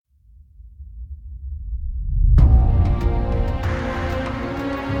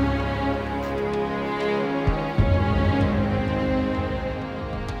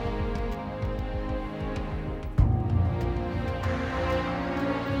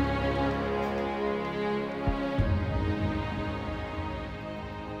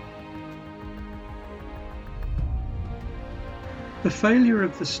The failure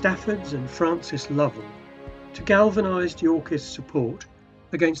of the Staffords and Francis Lovell to galvanise Yorkist support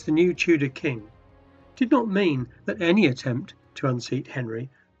against the new Tudor king did not mean that any attempt to unseat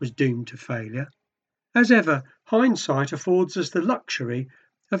Henry was doomed to failure. As ever, hindsight affords us the luxury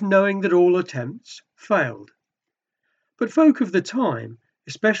of knowing that all attempts failed. But folk of the time,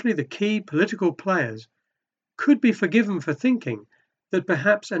 especially the key political players, could be forgiven for thinking that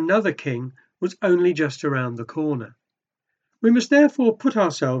perhaps another king was only just around the corner. We must therefore put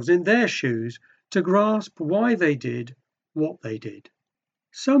ourselves in their shoes to grasp why they did what they did.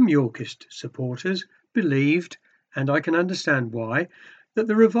 Some Yorkist supporters believed, and I can understand why, that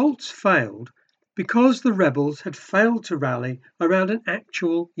the revolts failed because the rebels had failed to rally around an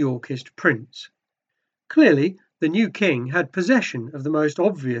actual Yorkist prince. Clearly, the new king had possession of the most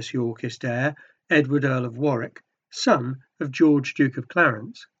obvious Yorkist heir, Edward Earl of Warwick, son of George Duke of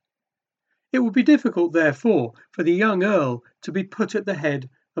Clarence. It would be difficult, therefore, for the young earl to be put at the head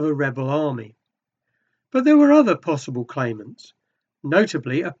of a rebel army. But there were other possible claimants,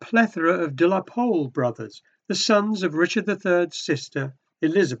 notably a plethora of de la Pole brothers, the sons of Richard III's sister,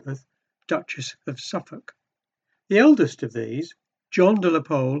 Elizabeth, Duchess of Suffolk. The eldest of these, John de la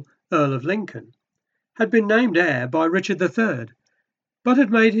Pole, Earl of Lincoln, had been named heir by Richard III, but had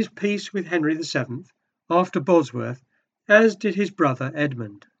made his peace with Henry VII after Bosworth, as did his brother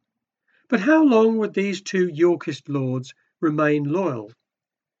Edmund. But how long would these two Yorkist lords remain loyal?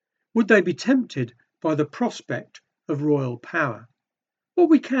 Would they be tempted by the prospect of royal power? What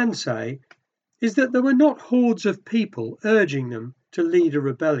we can say is that there were not hordes of people urging them to lead a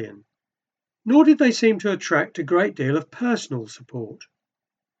rebellion, nor did they seem to attract a great deal of personal support.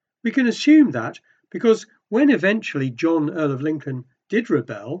 We can assume that because when eventually John, Earl of Lincoln, did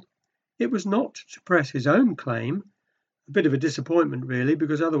rebel, it was not to press his own claim, a bit of a disappointment really,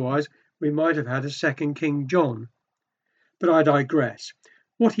 because otherwise we might have had a second King John. But I digress.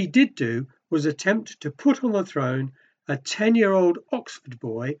 What he did do was attempt to put on the throne a 10-year-old Oxford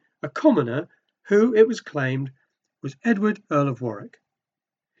boy, a commoner, who, it was claimed, was Edward Earl of Warwick.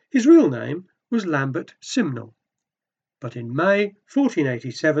 His real name was Lambert Simnel, but in May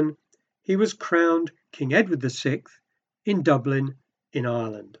 1487 he was crowned King Edward VI in Dublin, in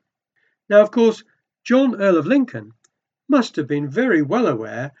Ireland. Now, of course, John, Earl of Lincoln, must have been very well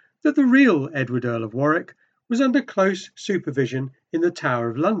aware that the real Edward Earl of Warwick was under close supervision in the Tower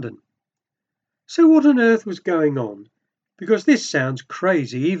of London. So what on earth was going on? Because this sounds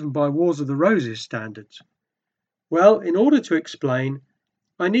crazy even by Wars of the Roses standards. Well, in order to explain,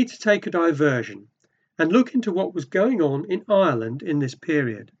 I need to take a diversion and look into what was going on in Ireland in this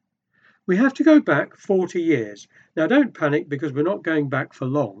period. We have to go back 40 years. Now don't panic because we're not going back for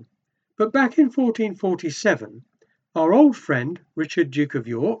long. But back in 1447, our old friend Richard Duke of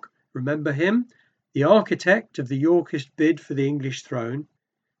York, remember him, the architect of the Yorkist bid for the English throne,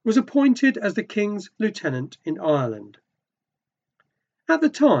 was appointed as the king's lieutenant in Ireland. At the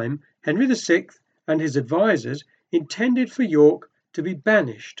time, Henry VI and his advisers intended for York to be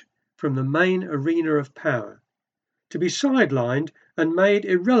banished from the main arena of power, to be sidelined and made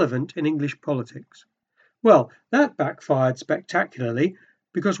irrelevant in English politics. Well, that backfired spectacularly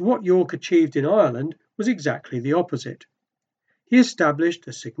because what York achieved in Ireland was exactly the opposite. He established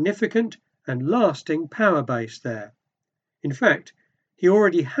a significant and lasting power base there. In fact, he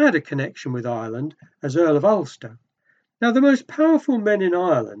already had a connection with Ireland as Earl of Ulster. Now, the most powerful men in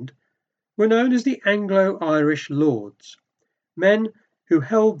Ireland were known as the Anglo-Irish Lords, men who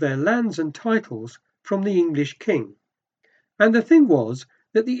held their lands and titles from the English king. And the thing was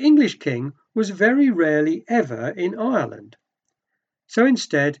that the English king was very rarely ever in Ireland. So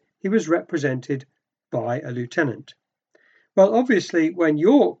instead, he was represented by a lieutenant. Well, obviously, when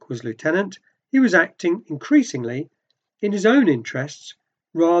York was lieutenant, he was acting increasingly in his own interests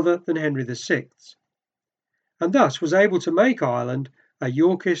rather than Henry VI's, and thus was able to make Ireland a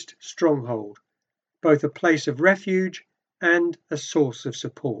Yorkist stronghold, both a place of refuge and a source of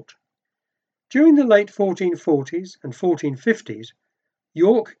support. During the late 1440s and 1450s,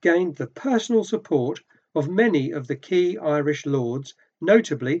 York gained the personal support of many of the key Irish lords,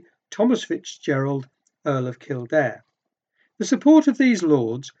 notably Thomas Fitzgerald, Earl of Kildare. The support of these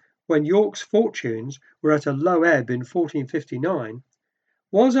lords, when York's fortunes were at a low ebb in 1459,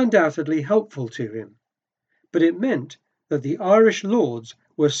 was undoubtedly helpful to him, but it meant that the Irish lords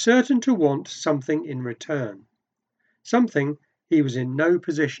were certain to want something in return, something he was in no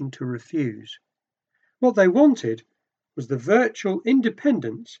position to refuse. What they wanted was the virtual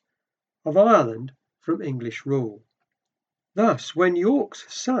independence of Ireland from English rule. Thus, when York's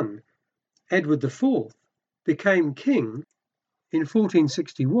son, Edward IV, became king in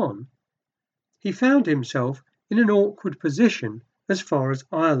 1461, he found himself in an awkward position as far as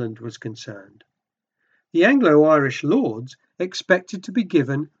Ireland was concerned. The Anglo-Irish lords expected to be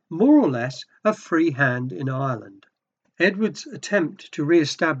given more or less a free hand in Ireland. Edward's attempt to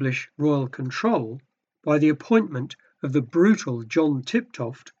re-establish royal control by the appointment of the brutal John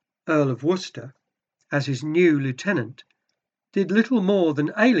Tiptoft, Earl of Worcester, as his new lieutenant, did little more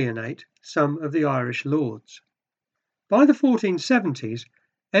than alienate some of the Irish lords. By the 1470s,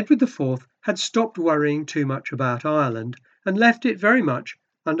 Edward IV had stopped worrying too much about Ireland and left it very much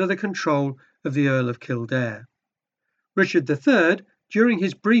under the control of the Earl of Kildare. Richard III, during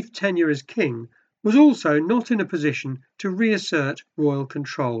his brief tenure as king, was also not in a position to reassert royal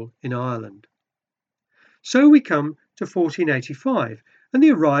control in Ireland. So we come to 1485 and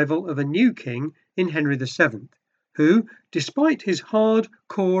the arrival of a new king in Henry VII, who, despite his hard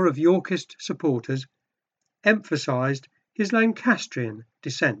core of Yorkist supporters, emphasised his Lancastrian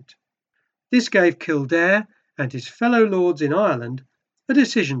descent. This gave Kildare and his fellow lords in Ireland a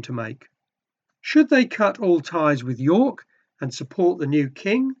decision to make. Should they cut all ties with York and support the new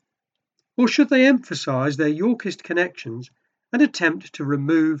king, or should they emphasise their Yorkist connections and attempt to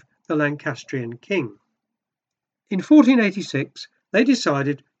remove the Lancastrian king? In 1486, they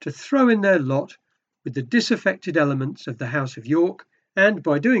decided to throw in their lot with the disaffected elements of the House of York and,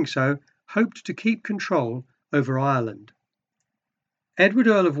 by doing so, hoped to keep control over Ireland. Edward,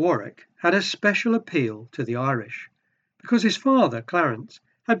 Earl of Warwick, had a special appeal to the Irish because his father, Clarence,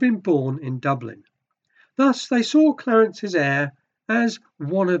 had been born in Dublin. Thus they saw Clarence's heir as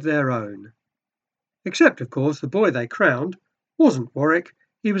one of their own. Except, of course, the boy they crowned wasn't Warwick,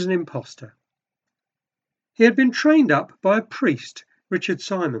 he was an impostor. He had been trained up by a priest, Richard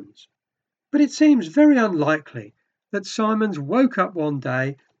Simons, but it seems very unlikely that Simons woke up one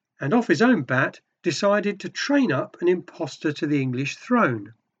day and off his own bat decided to train up an impostor to the English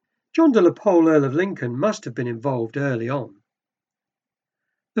throne. John de la Pole, Earl of Lincoln, must have been involved early on.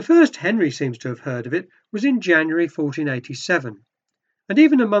 The first Henry seems to have heard of it was in January 1487, and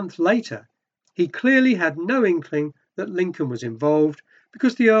even a month later he clearly had no inkling that Lincoln was involved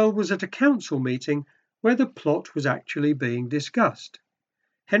because the Earl was at a council meeting where the plot was actually being discussed.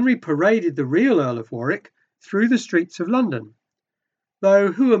 Henry paraded the real Earl of Warwick through the streets of London,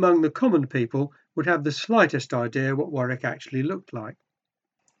 though who among the common people would have the slightest idea what Warwick actually looked like?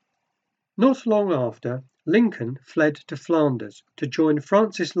 Not long after, Lincoln fled to Flanders to join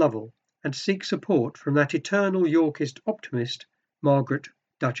Francis Lovell and seek support from that eternal Yorkist optimist, Margaret,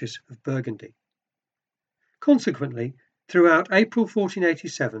 Duchess of Burgundy. Consequently, throughout April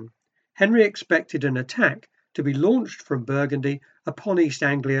 1487, Henry expected an attack to be launched from Burgundy upon East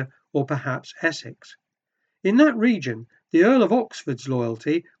Anglia or perhaps Essex. In that region, the Earl of Oxford's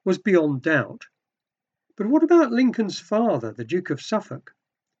loyalty was beyond doubt. But what about Lincoln's father, the Duke of Suffolk?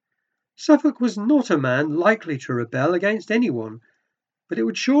 Suffolk was not a man likely to rebel against anyone, but it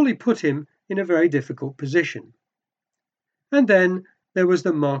would surely put him in a very difficult position. And then there was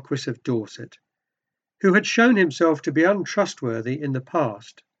the Marquis of Dorset, who had shown himself to be untrustworthy in the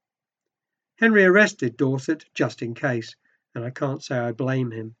past. Henry arrested Dorset just in case, and I can't say I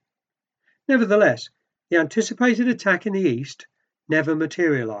blame him. Nevertheless, the anticipated attack in the east never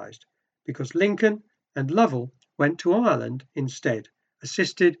materialised, because Lincoln and Lovell went to Ireland instead,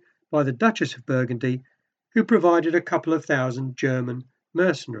 assisted by the Duchess of Burgundy, who provided a couple of thousand German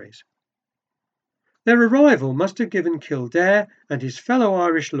mercenaries. Their arrival must have given Kildare and his fellow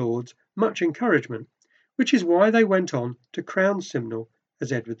Irish lords much encouragement, which is why they went on to crown Simnel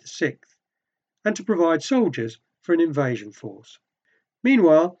as Edward VI, and to provide soldiers for an invasion force.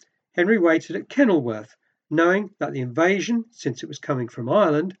 Meanwhile, Henry waited at Kenilworth, knowing that the invasion, since it was coming from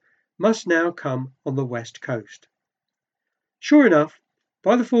Ireland, must now come on the west coast. Sure enough,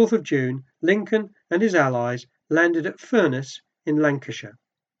 by the 4th of June, Lincoln and his allies landed at Furness in Lancashire.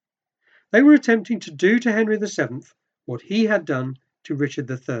 They were attempting to do to Henry VII what he had done to Richard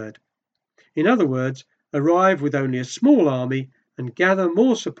III. In other words, arrive with only a small army and gather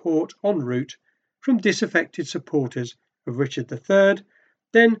more support en route from disaffected supporters of Richard III,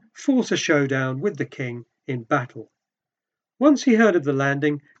 then force a showdown with the king in battle. Once he heard of the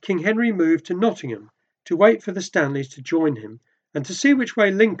landing, King Henry moved to Nottingham to wait for the Stanleys to join him and to see which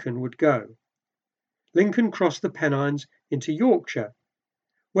way Lincoln would go. Lincoln crossed the Pennines into Yorkshire,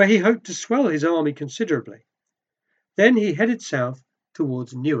 where he hoped to swell his army considerably. Then he headed south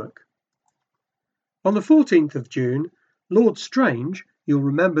towards Newark. On the 14th of June, Lord Strange, you'll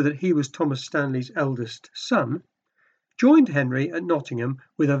remember that he was Thomas Stanley's eldest son, joined Henry at Nottingham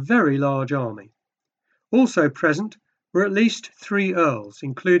with a very large army. Also present were at least 3 earls,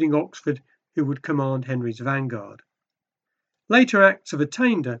 including Oxford, who would command Henry's vanguard. Later acts of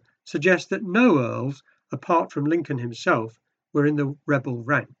attainder suggest that no earls, apart from Lincoln himself, were in the rebel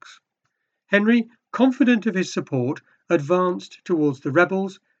ranks. Henry, confident of his support, advanced towards the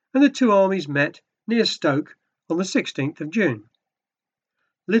rebels, and the two armies met near Stoke on the 16th of June.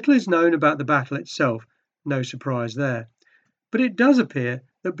 Little is known about the battle itself, no surprise there, but it does appear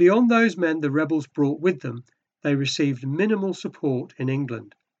that beyond those men the rebels brought with them, they received minimal support in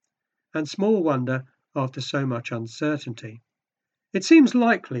England, and small wonder after so much uncertainty. It seems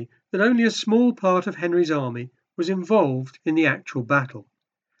likely that only a small part of Henry's army was involved in the actual battle,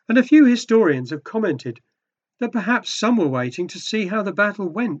 and a few historians have commented that perhaps some were waiting to see how the battle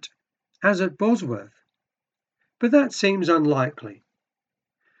went, as at Bosworth. But that seems unlikely.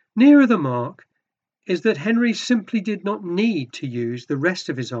 Nearer the mark is that Henry simply did not need to use the rest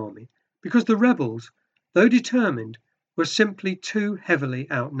of his army because the rebels, though determined, were simply too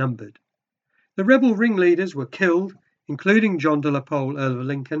heavily outnumbered. The rebel ringleaders were killed, including John de la Pole, Earl of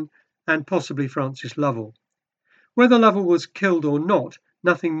Lincoln, and possibly Francis Lovell. Whether Lovell was killed or not,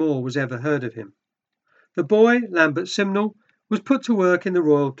 nothing more was ever heard of him. The boy, Lambert Simnel, was put to work in the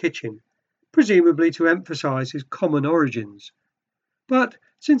royal kitchen, presumably to emphasize his common origins. But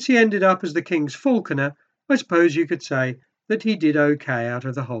since he ended up as the king's falconer, I suppose you could say that he did okay out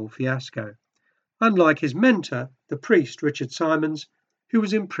of the whole fiasco, unlike his mentor, the priest Richard Simons, who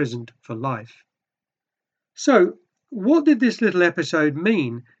was imprisoned for life. So, what did this little episode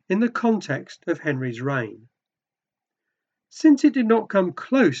mean in the context of Henry's reign? Since it did not come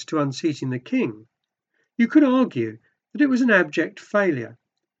close to unseating the king, you could argue that it was an abject failure,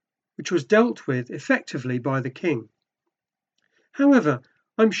 which was dealt with effectively by the king. However,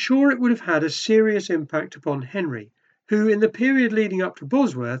 I'm sure it would have had a serious impact upon Henry, who in the period leading up to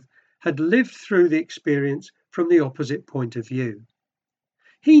Bosworth had lived through the experience from the opposite point of view.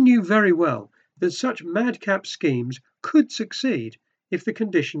 He knew very well that such madcap schemes could succeed if the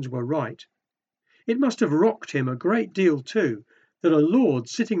conditions were right. It must have rocked him a great deal too that a lord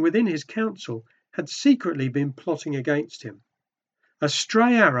sitting within his council had secretly been plotting against him. A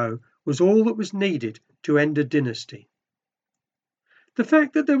stray arrow was all that was needed to end a dynasty. The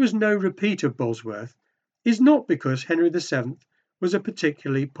fact that there was no repeat of Bosworth is not because Henry VII was a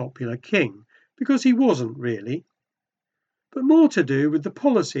particularly popular king, because he wasn't really, but more to do with the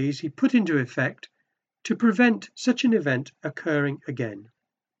policies he put into effect to prevent such an event occurring again.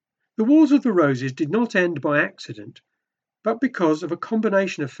 The Wars of the Roses did not end by accident, but because of a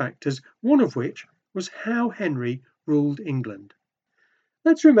combination of factors, one of which was how Henry ruled England.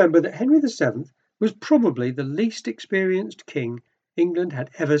 Let's remember that Henry VII was probably the least experienced king England had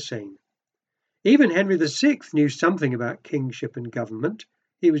ever seen. Even Henry VI knew something about kingship and government.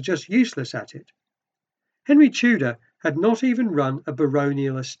 He was just useless at it. Henry Tudor had not even run a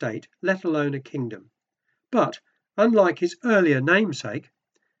baronial estate, let alone a kingdom. But, unlike his earlier namesake,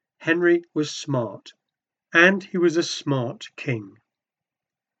 Henry was smart, and he was a smart king.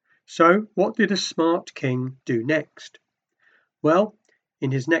 So, what did a smart king do next? Well,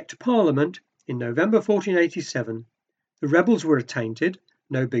 in his next parliament, in November 1487, the rebels were attainted,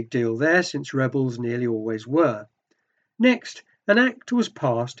 no big deal there since rebels nearly always were. Next, an act was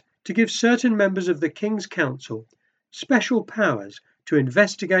passed to give certain members of the King's Council special powers to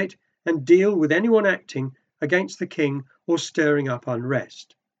investigate and deal with anyone acting against the king or stirring up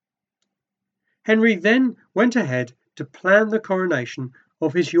unrest. Henry then went ahead to plan the coronation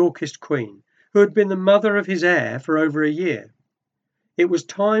of his Yorkist queen, who had been the mother of his heir for over a year. It was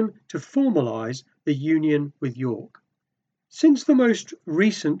time to formalise the union with York. Since the most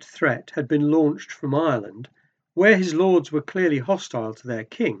recent threat had been launched from Ireland, where his lords were clearly hostile to their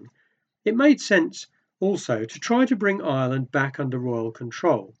king, it made sense also to try to bring Ireland back under royal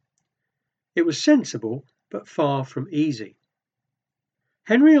control. It was sensible, but far from easy.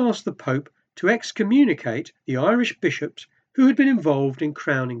 Henry asked the Pope to excommunicate the Irish bishops who had been involved in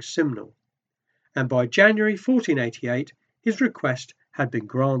crowning Simnel, and by January 1488 his request had been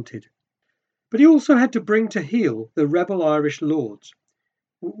granted. But he also had to bring to heel the rebel Irish lords,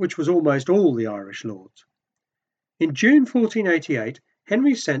 which was almost all the Irish lords. In June 1488,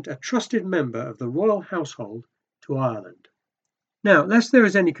 Henry sent a trusted member of the royal household to Ireland. Now, lest there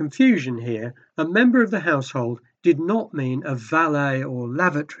is any confusion here, a member of the household did not mean a valet or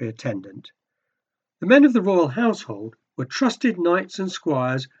lavatory attendant. The men of the royal household were trusted knights and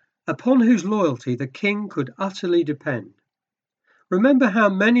squires upon whose loyalty the king could utterly depend. Remember how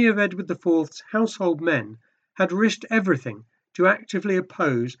many of Edward IV's household men had risked everything to actively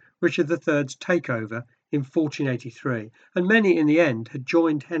oppose Richard III's takeover in 1483, and many in the end had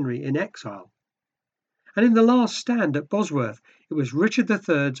joined Henry in exile. And in the last stand at Bosworth, it was Richard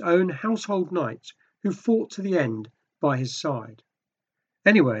III's own household knights who fought to the end by his side.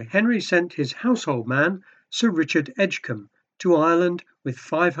 Anyway, Henry sent his household man, Sir Richard Edgecombe, to Ireland with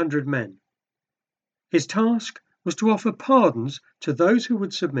 500 men. His task was to offer pardons to those who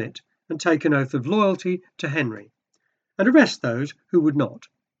would submit and take an oath of loyalty to Henry, and arrest those who would not.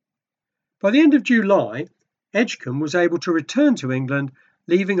 By the end of July, Edgecombe was able to return to England,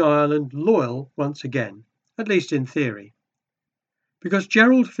 leaving Ireland loyal once again, at least in theory. Because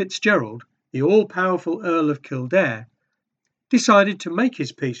Gerald Fitzgerald, the all-powerful Earl of Kildare, decided to make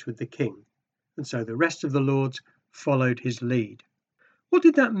his peace with the king, and so the rest of the lords followed his lead. What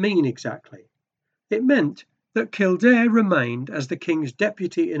did that mean exactly? It meant that Kildare remained as the king's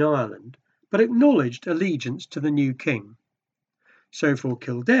deputy in Ireland, but acknowledged allegiance to the new king. So for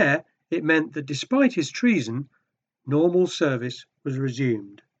Kildare, it meant that despite his treason, normal service was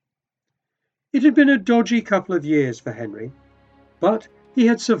resumed. It had been a dodgy couple of years for Henry, but he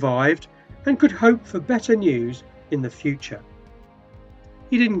had survived and could hope for better news in the future.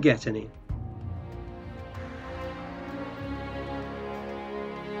 He didn't get any.